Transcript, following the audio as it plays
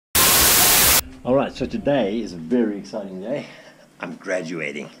Alright, so today is a very exciting day. I'm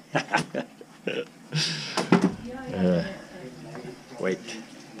graduating. Wait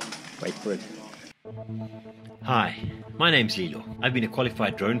for it. Hi, my name's Lilo. I've been a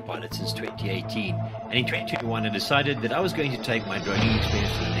qualified drone pilot since 2018, and in 2021 I decided that I was going to take my droning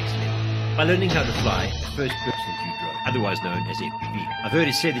experience to the next level by learning how to fly a first-person view drone, otherwise known as FPV. I've heard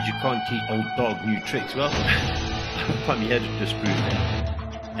it said that you can't teach old dog new tricks. Well, I'm here to disprove that.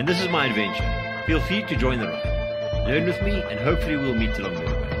 And this is my adventure. Feel free to join the ride. Learn with me, and hopefully we'll meet along the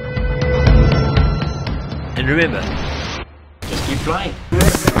way. And remember, just keep flying.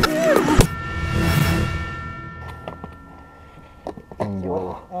 And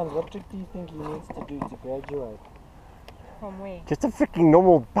what trick do you think he needs to do to graduate? From where? Just a freaking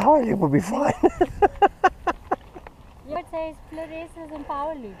normal power loop will be fine. You would say fluorescence and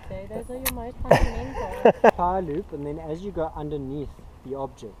power loops, eh? Those are your most fundamental. Power loop, and then as you go underneath the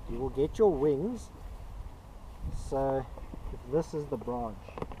object, you will get your wings. So if this is the branch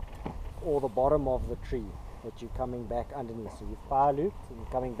or the bottom of the tree that you're coming back underneath, so you've power looped and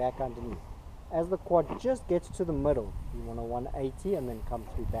you're coming back underneath. As the quad just gets to the middle, you want a 180 and then come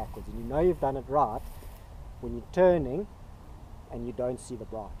through backwards, and you know you've done it right when you're turning and you don't see the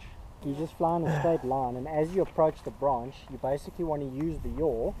branch. You just fly in a straight line, and as you approach the branch, you basically want to use the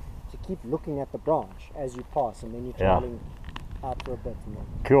yaw to keep looking at the branch as you pass, and then you're trailing out for a bit. And then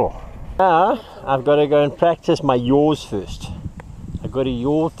Cool. Now I've got to go and practice my yaws first. I've got to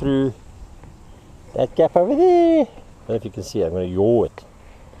yaw through that gap over there. I don't know if you can see it. I'm going to yaw it.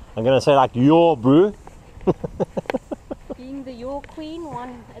 I'm going to say like, yaw bro. Being the yaw queen,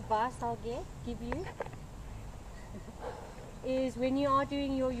 one advice I'll give you is when you are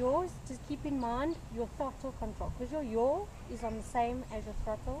doing your yaws, just keep in mind your throttle control, because your yaw is on the same as your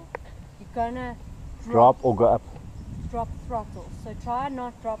throttle. You're gonna Drop or go up. Drop throttle, so try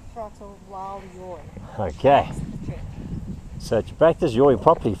not drop throttle while yawing. Okay. That's the trick. So to practice yawing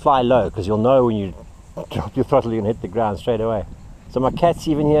properly, fly low, because you'll know when you drop your throttle you're going to hit the ground straight away. So my cat's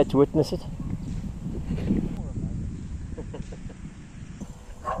even here to witness it.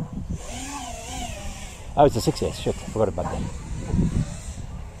 Oh, it's a 6S. Shit, I forgot about that.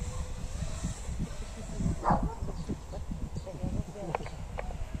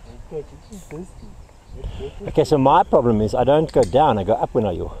 Okay, so my problem is I don't go down, I go up when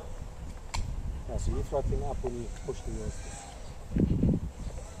I yaw. yeah, so you're throttling up when you push the yaws.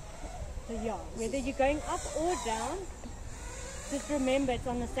 So yeah, whether you're going up or down, just remember it's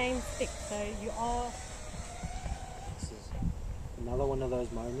on the same stick, so you are... This is another one of those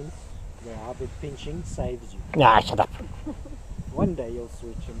moments where hybrid pinching saves you. Nah, shut up. One day you'll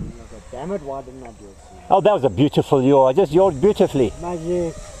switch and then you'll go, damn it, why didn't I do it sooner? Oh, that was a beautiful yaw. I just yawed beautifully.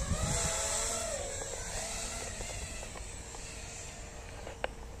 Magic.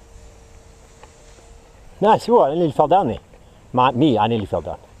 Nice, oh, I nearly fell down there. I nearly fell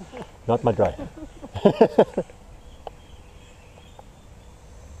down. Not my drone. I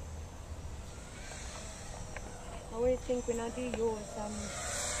always think when I do yours,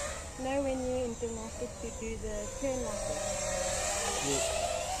 you know when you're in gymnastics you do the turn like that? Yes.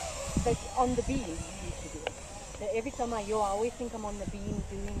 But on the beam you used to do it. So every time I yaw, I always think I'm on the beam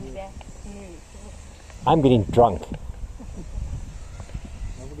doing that move. I'm getting drunk.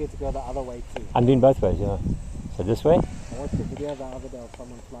 Don't forget to go the other way too. I'm doing both ways, yeah. So this way? I watched the video the other day of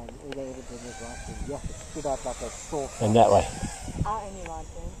someone flying, all they ever did was right there. Yeah, it stood out like a saw. And that way. I only like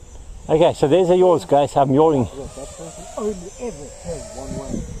them. Okay, so there's the yaws, guys. I'm yawing. Yeah, that person only ever turned one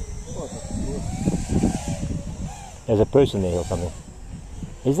way. Oh, that's good. There's a person there or something.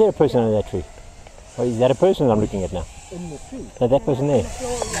 Is there a person on that tree? Or is that a person I'm looking at now? In the tree? No, that person there.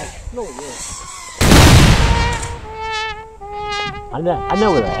 Floor, yeah. I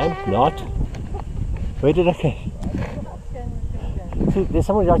know where I am. Not. Where did I go? See, there's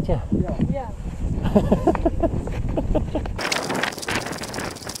someone right here. Yeah.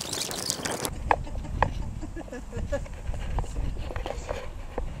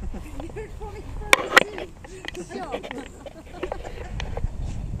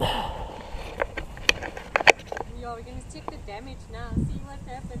 Yeah, we're going to check the damage now, see what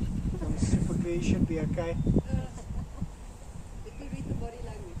happened. I'm super clear, you should be okay. Let me read the body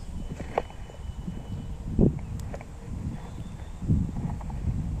language.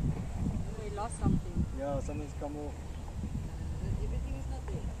 We lost something. Yeah, something's come off. Everything is not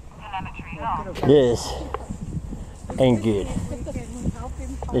there. Yes. Ain't good.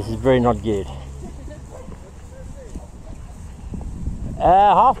 This is very not good.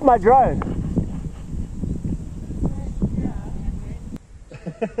 Half my drone.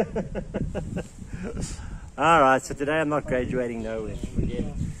 Alright, so today I'm not graduating nowhere. Forget.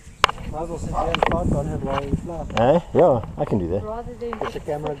 Might as well sit here and start on it while you fly. Eh? Yeah, I can do that. Rather than Get the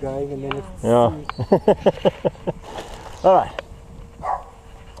camera going and then it's Yeah. Alright.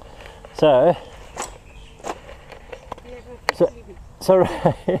 So,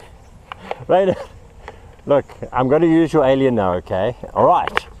 Raina, look, I'm going to use your alien now, okay?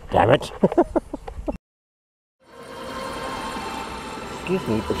 Alright, damn it. Excuse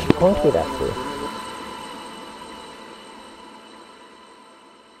me, but you can't get up there.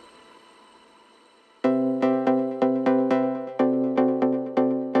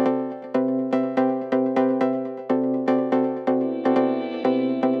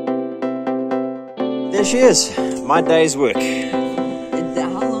 There she is, my day's work. And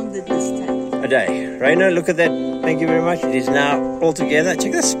how long did this take? A day. Raina, look at that. Thank you very much. It is now all together.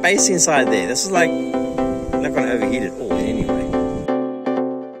 Check the space inside there. This is like, I'm not going to overheat it all in any way.